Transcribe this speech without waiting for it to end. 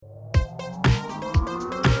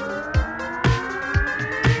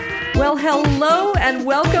Well, hello and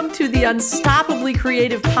welcome to the Unstoppably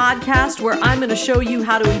Creative podcast, where I'm going to show you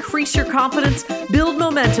how to increase your confidence, build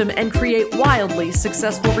momentum, and create wildly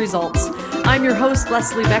successful results. I'm your host,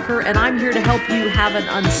 Leslie Becker, and I'm here to help you have an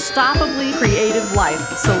unstoppably creative life.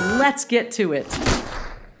 So let's get to it.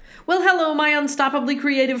 Well, hello, my unstoppably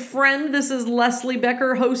creative friend. This is Leslie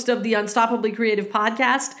Becker, host of the Unstoppably Creative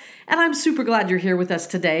podcast, and I'm super glad you're here with us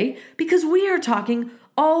today because we are talking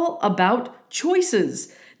all about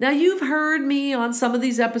choices. Now, you've heard me on some of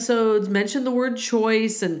these episodes mention the word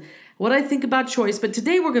choice and what I think about choice, but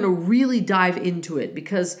today we're going to really dive into it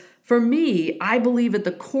because for me, I believe at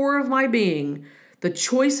the core of my being, the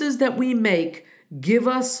choices that we make give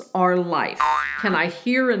us our life. Can I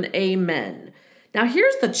hear an amen? Now,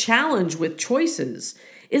 here's the challenge with choices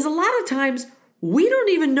is a lot of times we don't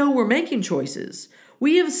even know we're making choices.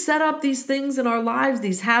 We have set up these things in our lives,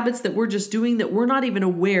 these habits that we're just doing that we're not even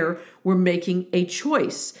aware we're making a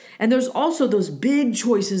choice. And there's also those big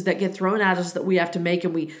choices that get thrown at us that we have to make,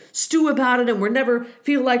 and we stew about it and we never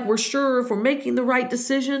feel like we're sure if we're making the right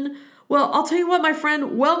decision. Well, I'll tell you what, my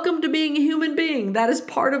friend, welcome to being a human being. That is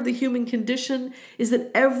part of the human condition, is that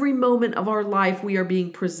every moment of our life we are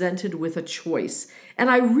being presented with a choice. And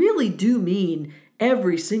I really do mean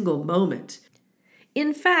every single moment.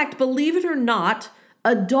 In fact, believe it or not,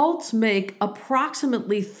 adults make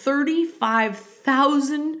approximately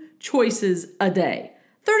 35,000 choices a day.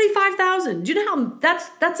 35,000. Do you know how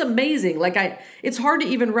that's amazing? It's hard to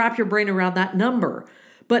even wrap your brain around that number.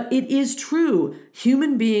 But it is true.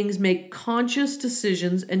 Human beings make conscious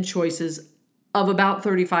decisions and choices of about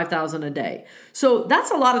 35,000 a day. So that's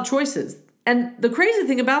a lot of choices. And the crazy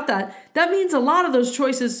thing about that means a lot of those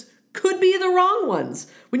choices could be the wrong ones.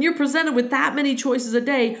 When you're presented with that many choices a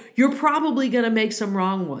day, you're probably going to make some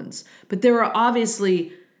wrong ones. But there are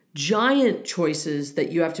obviously giant choices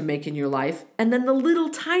that you have to make in your life, and then the little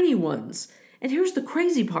tiny ones. And here's the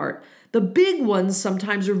crazy part. The big ones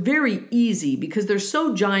sometimes are very easy because they're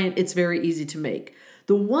so giant, it's very easy to make.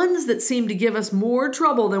 The ones that seem to give us more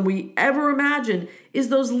trouble than we ever imagined is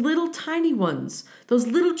those little tiny ones, those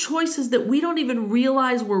little choices that we don't even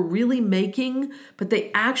realize we're really making, but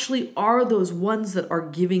they actually are those ones that are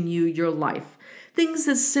giving you your life. Things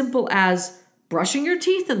as simple as brushing your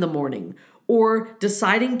teeth in the morning or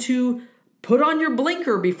deciding to put on your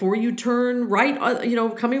blinker before you turn right,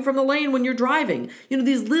 coming from the lane when you're driving.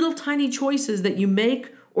 These little tiny choices that you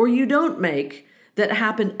make or you don't make that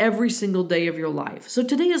happen every single day of your life. So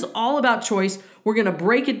today is all about choice. We're going to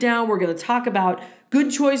break it down. We're going to talk about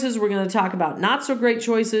good choices. We're going to talk about not so great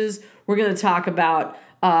choices. We're going to talk about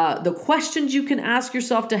the questions you can ask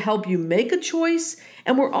yourself to help you make a choice.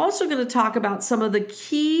 And we're also going to talk about some of the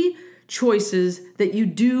key choices that you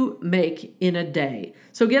do make in a day.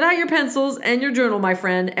 So get out your pencils and your journal, my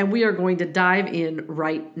friend, and we are going to dive in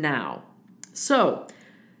right now. So,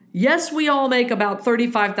 yes, we all make about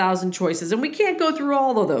 35,000 choices, and we can't go through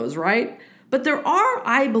all of those, right? But there are,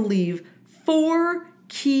 I believe, 4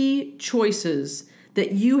 key choices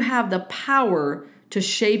that you have the power to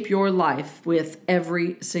shape your life with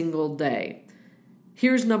every single day.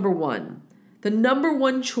 Here's number 1. The number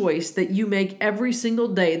 1 choice that you make every single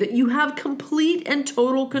day that you have complete and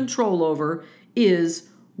total control over is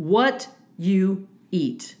what you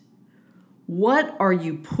eat. What are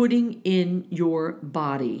you putting in your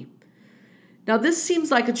body? Now, this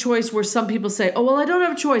seems like a choice where some people say, oh, well, I don't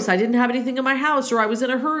have a choice. I didn't have anything in my house, or I was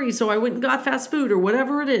in a hurry, so I went and got fast food, or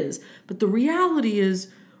whatever it is. But the reality is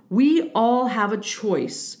we all have a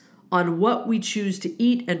choice on what we choose to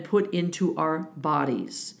eat and put into our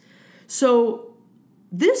bodies. So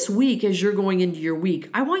this week, as you're going into your week,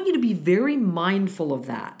 I want you to be very mindful of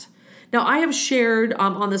that. Now, I have shared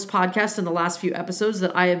on this podcast in the last few episodes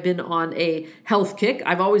that I have been on a health kick.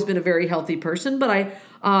 I've always been a very healthy person, but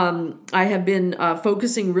I have been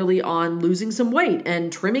focusing really on losing some weight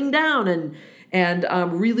and trimming down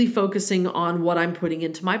and really focusing on what I'm putting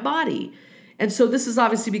into my body. And so this has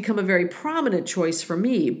obviously become a very prominent choice for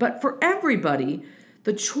me. But for everybody,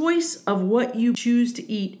 the choice of what you choose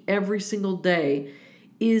to eat every single day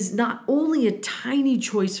is not only a tiny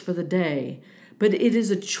choice for the day, but it is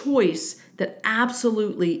a choice that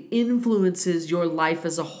absolutely influences your life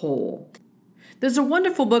as a whole. There's a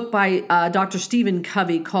wonderful book by Dr. Stephen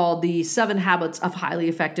Covey called The 7 Habits of Highly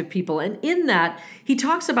Effective People. And in that, he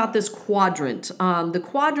talks about this quadrant. The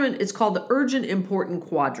quadrant is called the urgent important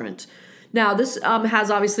quadrant. Now, this has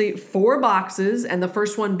obviously 4 boxes, and the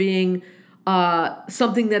first one being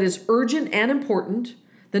something that is urgent and important.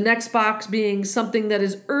 The next box being something that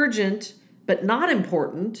is urgent but not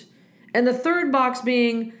important. And the third box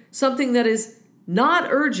being something that is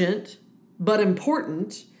not urgent but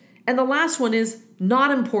important. And the last one is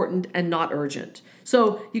not important and not urgent.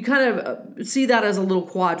 So you kind of see that as a little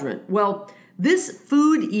quadrant. Well, this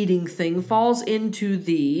food eating thing falls into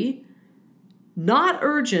the not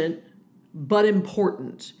urgent, but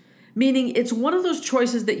important. Meaning it's one of those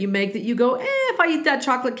choices that you make that you go, if I eat that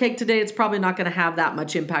chocolate cake today, it's probably not going to have that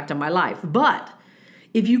much impact on my life. But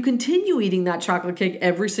if you continue eating that chocolate cake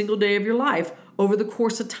every single day of your life, over the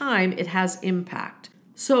course of time, it has impact.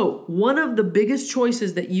 So one of the biggest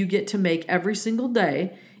choices that you get to make every single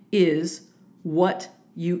day is what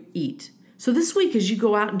you eat. So this week, as you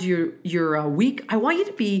go out into your week, I want you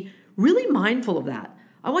to be really mindful of that.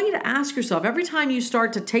 I want you to ask yourself, every time you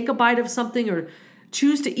start to take a bite of something or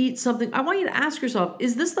choose to eat something, I want you to ask yourself,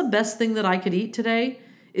 is this the best thing that I could eat today?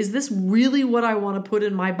 Is this really what I want to put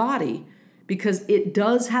in my body? Because it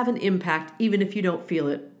does have an impact, even if you don't feel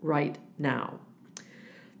it right now.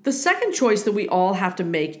 The second choice that we all have to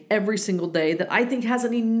make every single day that I think has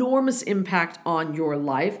an enormous impact on your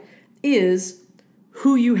life is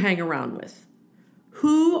who you hang around with.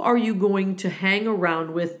 Who are you going to hang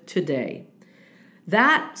around with today?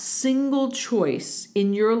 That single choice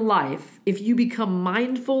in your life, if you become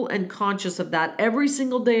mindful and conscious of that every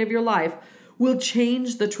single day of your life, will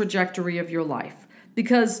change the trajectory of your life.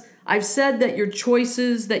 Because I've said that your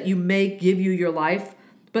choices that you make give you your life,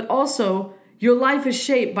 but also your life is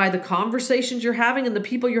shaped by the conversations you're having and the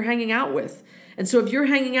people you're hanging out with. And so if you're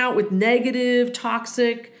hanging out with negative,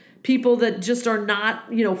 toxic people that just are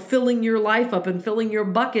not, filling your life up and filling your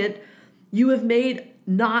bucket, you have made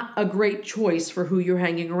not a great choice for who you're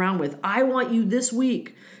hanging around with. I want you this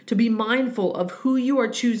week to be mindful of who you are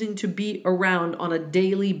choosing to be around on a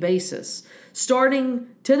daily basis. Starting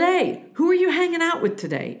today, who are you hanging out with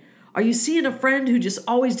today? Are you seeing a friend who just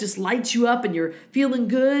always just lights you up and you're feeling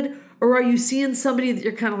good? Or are you seeing somebody that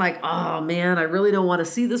you're kind of like, oh man, I really don't want to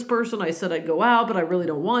see this person. I said I'd go out, but I really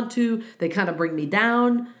don't want to. They kind of bring me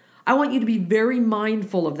down. I want you to be very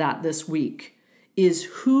mindful of that this week, is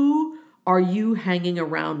who are you hanging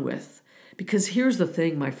around with? Because here's the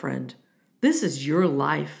thing, my friend. This is your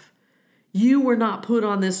life. You were not put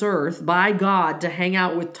on this earth by God to hang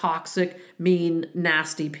out with toxic, mean,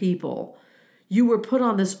 nasty people. You were put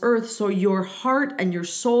on this earth so your heart and your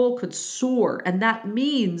soul could soar. And that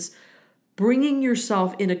means bringing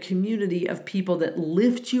yourself in a community of people that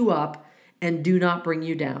lift you up and do not bring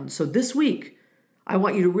you down. So this week, I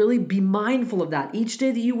want you to really be mindful of that. Each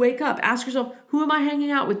day that you wake up, ask yourself, who am I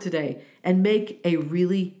hanging out with today? And make a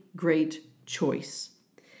really great choice.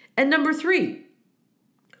 And number 3,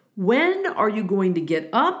 when are you going to get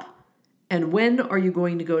up and when are you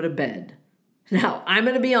going to go to bed? Now, I'm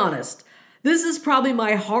going to be honest. This is probably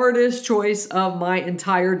my hardest choice of my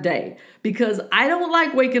entire day because I don't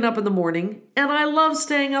like waking up in the morning and I love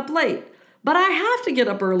staying up late. But I have to get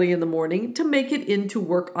up early in the morning to make it into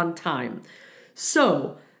work on time.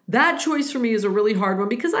 So that choice for me is a really hard one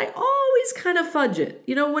because I always kind of fudge it.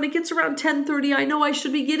 When it gets around 10:30, I know I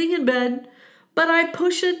should be getting in bed, but I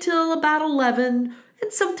push it till about 11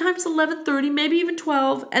 and sometimes 11:30, maybe even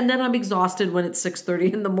 12, and then I'm exhausted when it's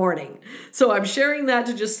 6:30 in the morning. So I'm sharing that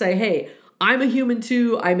to just say, hey, I'm a human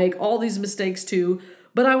too. I make all these mistakes too.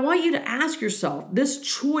 But I want you to ask yourself this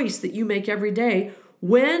choice that you make every day,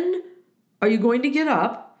 when are you going to get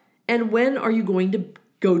up and when are you going to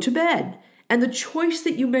go to bed? And the choice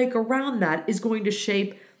that you make around that is going to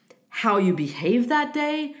shape how you behave that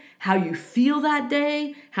day, how you feel that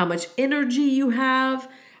day, how much energy you have,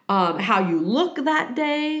 how you look that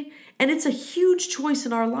day. And it's a huge choice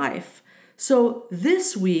in our life. So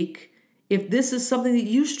this week, if this is something that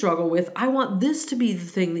you struggle with, I want this to be the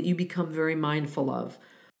thing that you become very mindful of.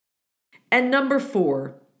 And number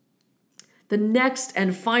 4, the next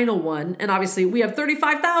and final one, and obviously we have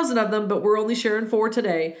 35,000 of them, but we're only sharing 4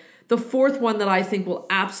 today. The 4th one that I think will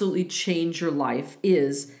absolutely change your life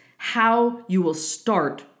is how you will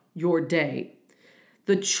start your day.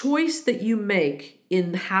 The choice that you make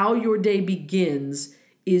in how your day begins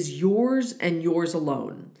is yours and yours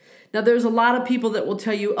alone. Now, there's a lot of people that will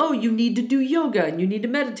tell you, oh, you need to do yoga and you need to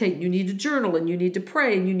meditate and you need to journal and you need to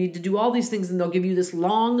pray and you need to do all these things. And they'll give you this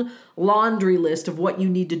long laundry list of what you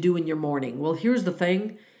need to do in your morning. Well, here's the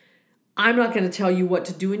thing. I'm not going to tell you what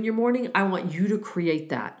to do in your morning. I want you to create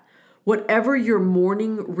that. Whatever your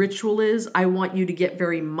morning ritual is, I want you to get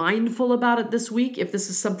very mindful about it this week if this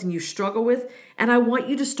is something you struggle with. And I want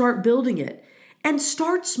you to start building it. And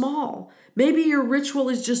start small. Maybe your ritual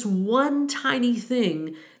is just one tiny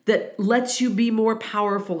thing that lets you be more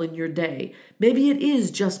powerful in your day. Maybe it is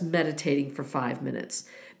just meditating for 5 minutes.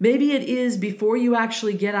 Maybe it is before you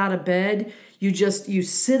actually get out of bed, you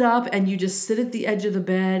sit up and you just sit at the edge of the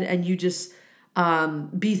bed and you just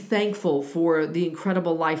Be thankful for the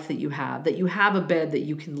incredible life that you have a bed that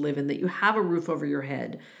you can live in, that you have a roof over your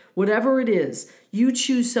head. Whatever it is, you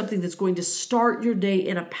choose something that's going to start your day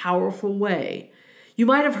in a powerful way. You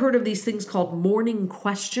might have heard of these things called morning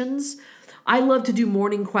questions. I love to do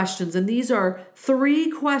morning questions, and these are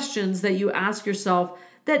 3 questions that you ask yourself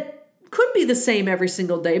that could be the same every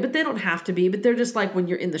single day, but they don't have to be. But they're just like when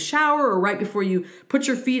you're in the shower or right before you put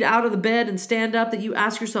your feet out of the bed and stand up, that you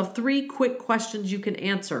ask yourself 3 quick questions you can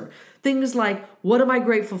answer. Things like, what am I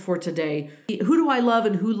grateful for today? Who do I love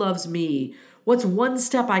and who loves me? What's one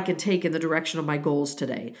step I can take in the direction of my goals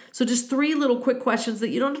today? So just 3 little quick questions that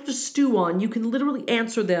you don't have to stew on. You can literally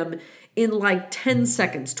answer them in like 10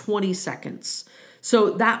 seconds, 20 seconds.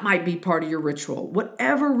 So that might be part of your ritual.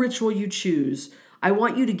 Whatever ritual you choose, I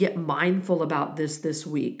want you to get mindful about this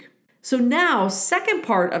week. So now, second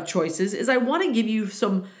part of choices is I want to give you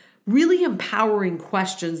some really empowering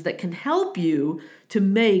questions that can help you to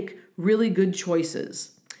make really good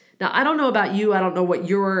choices. Now, I don't know about you. I don't know what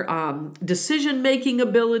your decision-making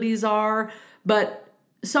abilities are, but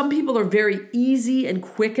some people are very easy and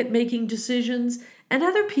quick at making decisions, and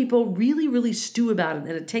other people really, really stew about it,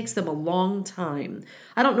 and it takes them a long time.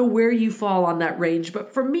 I don't know where you fall on that range,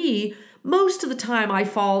 but for me, most of the time I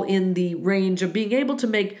fall in the range of being able to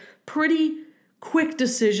make pretty quick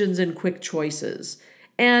decisions and quick choices.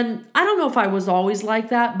 And I don't know if I was always like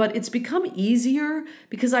that, but it's become easier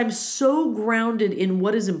because I'm so grounded in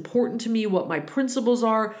what is important to me, what my principles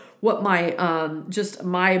are, what my just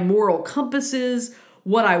my moral compass is,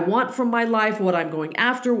 what I want from my life, what I'm going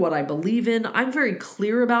after, what I believe in. I'm very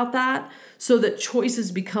clear about that so that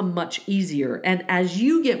choices become much easier. And as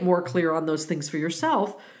you get more clear on those things for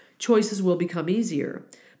yourself, choices will become easier.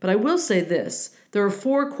 But I will say this, there are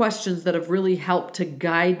 4 questions that have really helped to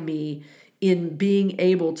guide me in being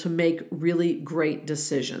able to make really great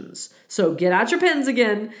decisions. So get out your pens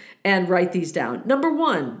again and write these down. Number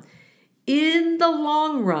 1, in the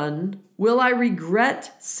long run, will I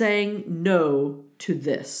regret saying no to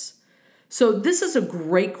this? So this is a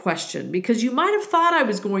great question because you might have thought I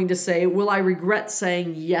was going to say, will I regret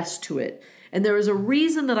saying yes to it? And there is a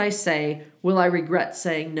reason that I say, will I regret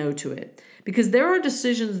saying no to it? Because there are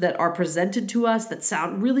decisions that are presented to us that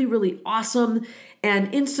sound really, really awesome.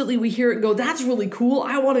 And instantly we hear it and go, that's really cool.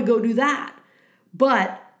 I want to go do that.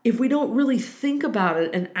 But if we don't really think about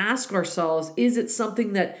it and ask ourselves, is it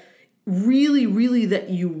something that really, really that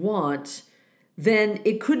you want? Then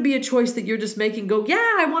it could be a choice that you're just making go,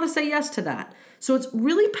 yeah, I want to say yes to that. So it's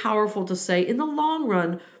really powerful to say, in the long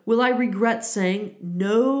run, will I regret saying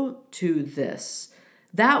no to this?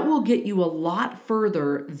 That will get you a lot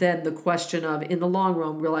further than the question of, in the long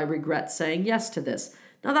run, will I regret saying yes to this?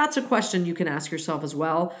 Now, that's a question you can ask yourself as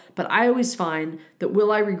well, but I always find that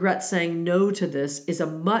will I regret saying no to this is a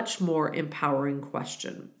much more empowering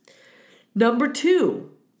question. Number 2,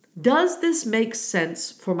 does this make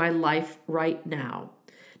sense for my life right now?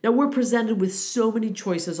 Now, we're presented with so many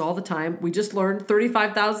choices all the time. We just learned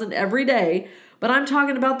 35,000 every day, but I'm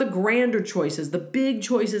talking about the grander choices, the big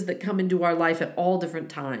choices that come into our life at all different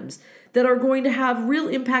times that are going to have real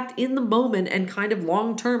impact in the moment and kind of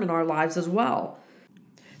long-term in our lives as well.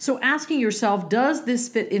 So asking yourself, does this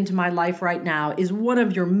fit into my life right now, is one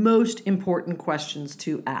of your most important questions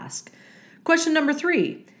to ask. Question number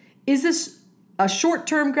 3, is this a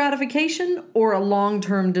short-term gratification or a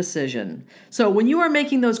long-term decision? So when you are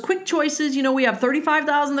making those quick choices, we have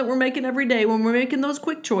 35,000 that we're making every day. When we're making those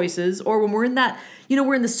quick choices, or when we're in that,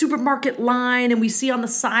 we're in the supermarket line and we see on the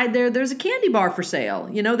side there's a candy bar for sale.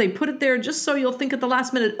 They put it there just so you'll think at the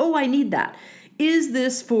last minute, oh, I need that. Is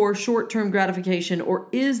this for short-term gratification, or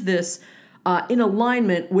is this in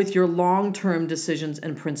alignment with your long-term decisions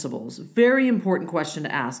and principles? Very important question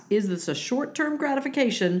to ask. Is this a short-term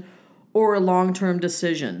gratification or a long-term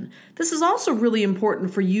decision? This is also really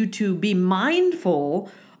important for you to be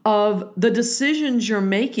mindful of the decisions you're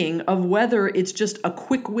making, of whether it's just a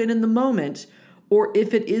quick win in the moment or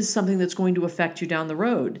if it is something that's going to affect you down the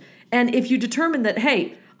road. And if you determine that,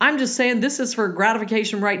 hey, I'm just saying this is for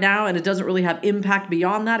gratification right now and it doesn't really have impact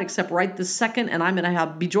beyond that except right this second, and I'm going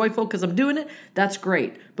to be joyful because I'm doing it, that's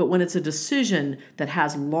great. But when it's a decision that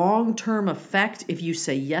has long-term effect, if you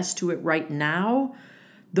say yes to it right now,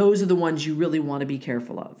 those are the ones you really want to be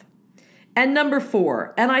careful of. And number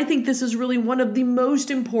 4, and I think this is really one of the most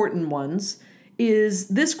important ones, is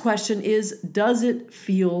this question is, does it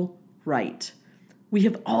feel right? We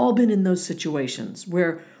have all been in those situations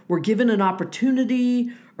where we're given an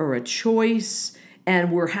opportunity or a choice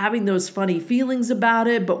and we're having those funny feelings about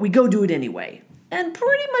it, but we go do it anyway. And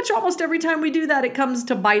pretty much almost every time we do that, it comes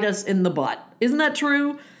to bite us in the butt. Isn't that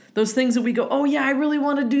true? those things that we go, oh yeah, I really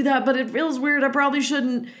want to do that, but it feels weird, I probably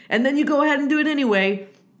shouldn't. And then you go ahead and do it anyway.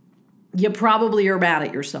 You probably are mad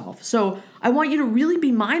at yourself. So I want you to really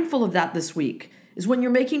be mindful of that this week, is when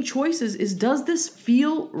you're making choices, is does this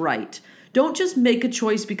feel right? Don't just make a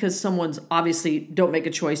choice because don't make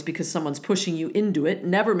a choice because someone's pushing you into it.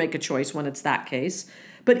 Never make a choice when it's that case.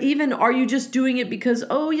 But even, are you just doing it because,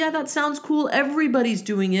 oh yeah, that sounds cool, everybody's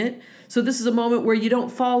doing it. So this is a moment where you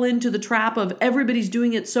don't fall into the trap of everybody's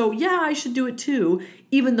doing it, so yeah, I should do it too,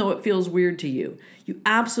 even though it feels weird to you. You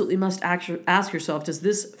absolutely must ask yourself, does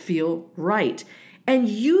this feel right? And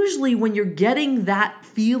usually when you're getting that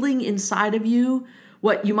feeling inside of you,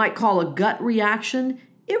 what you might call a gut reaction,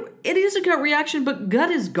 it is a gut reaction, but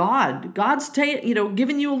gut is God. God's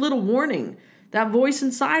giving you a little warning. That voice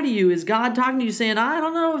inside of you is God talking to you saying, I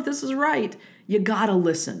don't know if this is right. You gotta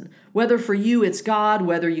listen. Whether for you it's God,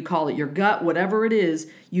 whether you call it your gut, whatever it is,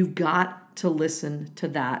 you've got to listen to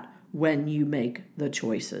that when you make the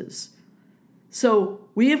choices. So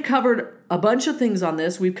we have covered a bunch of things on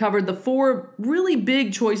this. We've covered the 4 really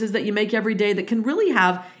big choices that you make every day that can really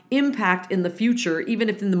have impact in the future, even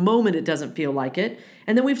if in the moment it doesn't feel like it.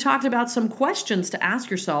 And then we've talked about some questions to ask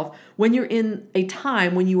yourself when you're in a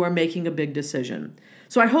time when you are making a big decision.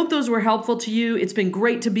 So I hope those were helpful to you. It's been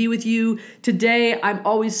great to be with you today. I'm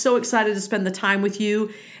always so excited to spend the time with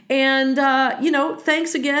you. And,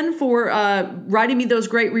 thanks again for writing me those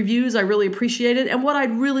great reviews. I really appreciate it. And what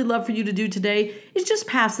I'd really love for you to do today is just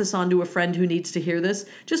pass this on to a friend who needs to hear this.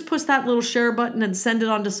 Just push that little share button and send it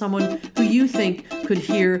on to someone who you think could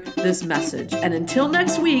hear this message. And until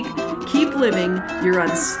next week, keep living your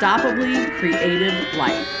unstoppably creative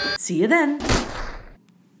life. See you then.